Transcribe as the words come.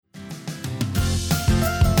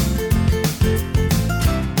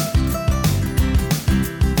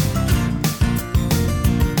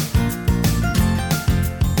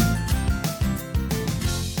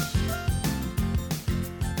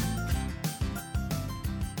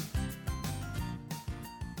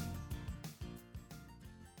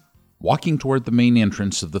Walking toward the main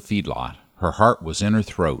entrance of the feedlot, her heart was in her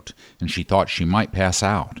throat, and she thought she might pass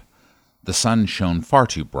out. The sun shone far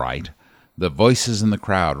too bright. The voices in the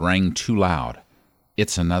crowd rang too loud.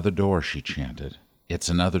 "It's another door," she chanted. "It's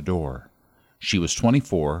another door." She was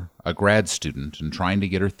 24, a grad student, and trying to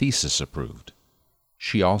get her thesis approved.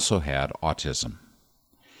 She also had autism.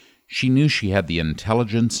 She knew she had the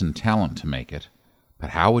intelligence and talent to make it,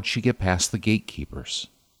 but how would she get past the gatekeepers?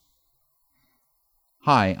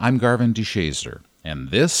 Hi, I'm Garvin DeShazer, and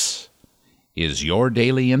this is your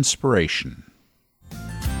Daily Inspiration.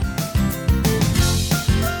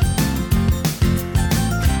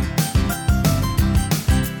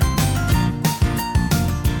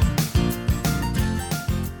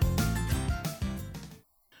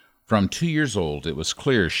 From 2 years old, it was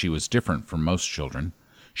clear she was different from most children.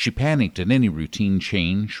 She panicked at any routine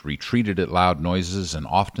change, retreated at loud noises, and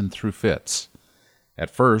often threw fits. At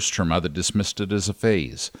first, her mother dismissed it as a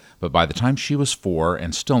phase, but by the time she was 4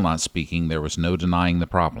 and still not speaking, there was no denying the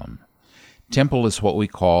problem. Temple is what we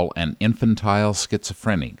call an infantile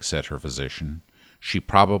schizophrenic, said her physician. She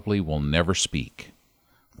probably will never speak.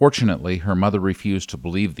 Fortunately, her mother refused to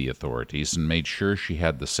believe the authorities and made sure she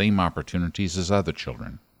had the same opportunities as other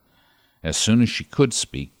children. As soon as she could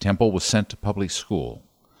speak, Temple was sent to public school,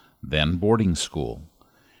 then boarding school.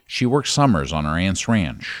 She worked summers on her aunt's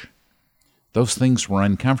ranch. "Those things were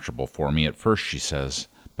uncomfortable for me at first," she says,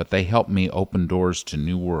 "but they helped me open doors to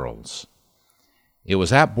new worlds." It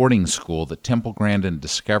was at boarding school that Temple Grandin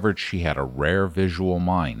discovered she had a rare visual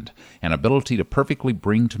mind, an ability to perfectly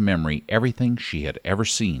bring to memory everything she had ever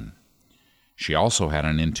seen. She also had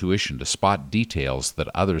an intuition to spot details that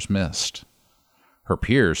others missed. Her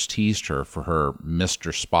peers teased her for her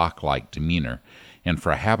Mr. Spock-like demeanor and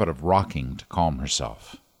for a habit of rocking to calm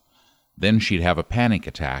herself. Then she'd have a panic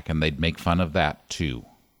attack, and they'd make fun of that, too.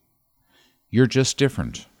 "You're just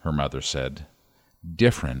different," her mother said.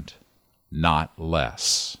 "Different, not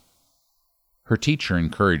less." Her teacher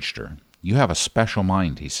encouraged her. "You have a special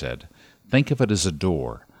mind," he said. "Think of it as a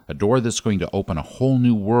door that's going to open a whole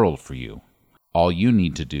new world for you. All you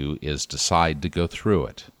need to do is decide to go through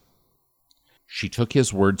it." She took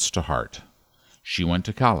his words to heart. She went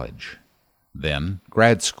to college, then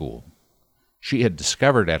grad school. She had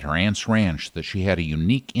discovered at her aunt's ranch that she had a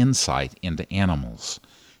unique insight into animals.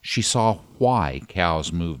 She saw why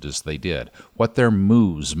cows moved as they did, what their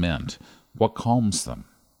moos meant, what calms them.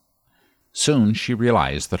 Soon she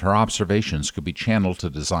realized that her observations could be channeled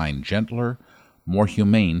to design gentler, more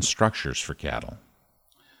humane structures for cattle.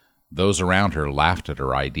 Those around her laughed at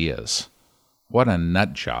her ideas. "What a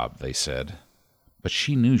nut job," they said. But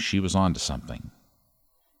she knew she was onto something.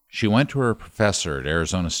 She went to her professor at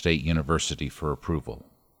Arizona State University for approval.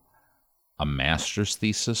 "A master's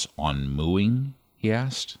thesis on mooing?" he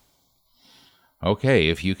asked. "Okay,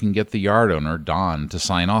 if you can get the yard owner, Don, to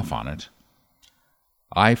sign off on it.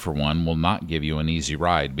 I, for one, will not give you an easy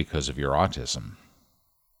ride because of your autism."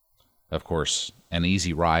 Of course, an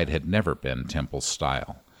easy ride had never been Temple's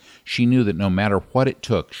style. She knew that no matter what it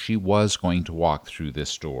took, she was going to walk through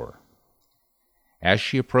this door. As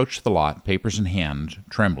she approached the lot, papers in hand,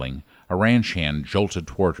 trembling, a ranch hand jolted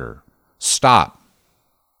toward her. "Stop!"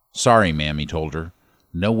 "Sorry, ma'am," he told her.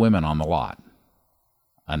 "No women on the lot."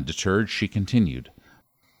 Undeterred, she continued.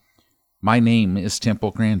 "My name is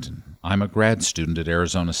Temple Grandin. I'm a grad student at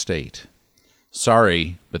Arizona State."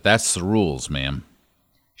 "Sorry, but that's the rules, ma'am."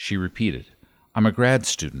 She repeated. "I'm a grad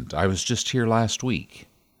student. I was just here last week."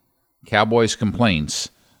 "Cowboys' complaints.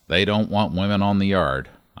 They don't want women on the yard.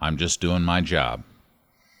 I'm just doing my job."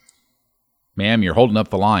 "Ma'am, you're holding up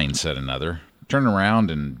the line," said another. "Turn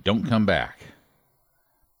around and don't come back."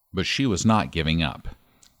 But she was not giving up.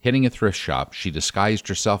 Hitting a thrift shop, she disguised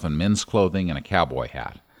herself in men's clothing and a cowboy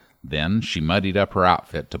hat. Then she muddied up her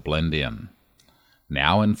outfit to blend in.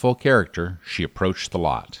 Now in full character, she approached the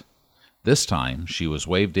lot. This time, she was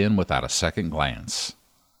waved in without a second glance.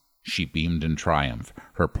 She beamed in triumph.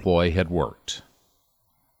 Her ploy had worked.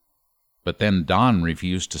 But then Don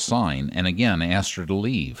refused to sign and again asked her to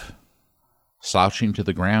leave. Slouching to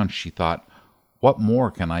the ground, she thought, "What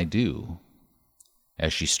more can I do?"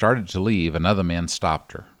 As she started to leave, another man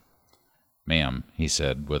stopped her. "Ma'am," he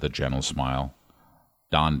said with a gentle smile,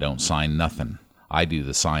 "Don don't sign nothing. I do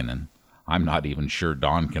the signin'. I'm not even sure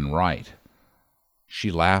Don can write."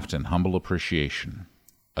 She laughed in humble appreciation.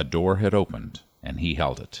 A door had opened, and he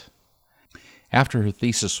held it. After her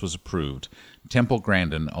thesis was approved, Temple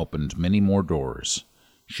Grandin opened many more doors.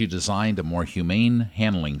 She designed a more humane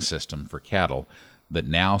handling system for cattle that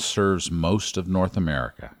now serves most of North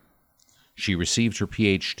America. She received her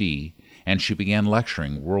Ph.D., and she began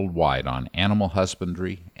lecturing worldwide on animal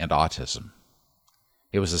husbandry and autism.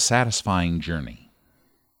 It was a satisfying journey.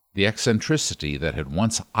 The eccentricity that had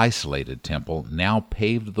once isolated Temple now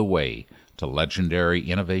paved the way to legendary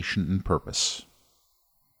innovation and purpose.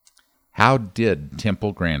 How did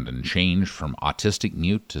Temple Grandin change from autistic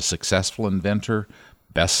mute to successful inventor,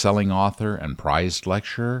 best-selling author, and prized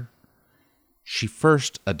lecturer? She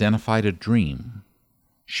first identified a dream.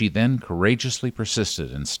 She then courageously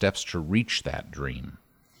persisted in steps to reach that dream.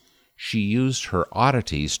 She used her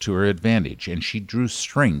oddities to her advantage, and she drew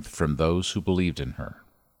strength from those who believed in her.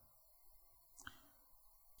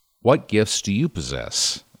 What gifts do you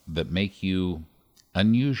possess that make you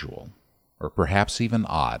unusual, or perhaps even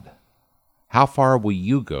odd? How far will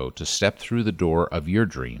you go to step through the door of your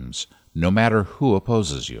dreams, no matter who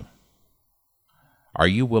opposes you? Are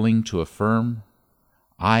you willing to affirm,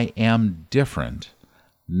 "I am different,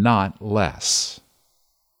 not less,"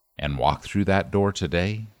 and walk through that door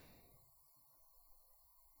today?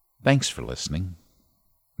 Thanks for listening.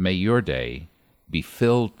 May your day be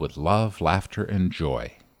filled with love, laughter, and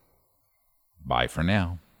joy. Bye for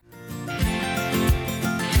now.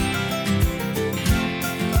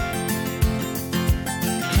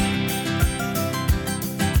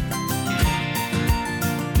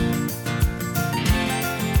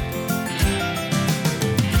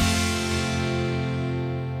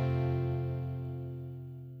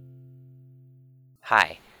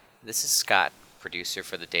 Hi, this is Scott, producer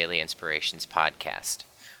for the Daily Inspirations podcast.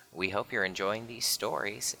 We hope you're enjoying these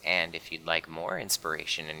stories, and if you'd like more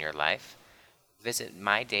inspiration in your life, visit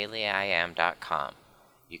mydailyim.com.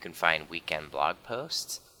 You can find weekend blog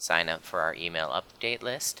posts, sign up for our email update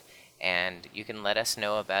list, and you can let us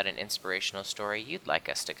know about an inspirational story you'd like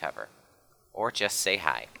us to cover. Or just say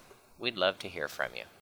hi. We'd love to hear from you.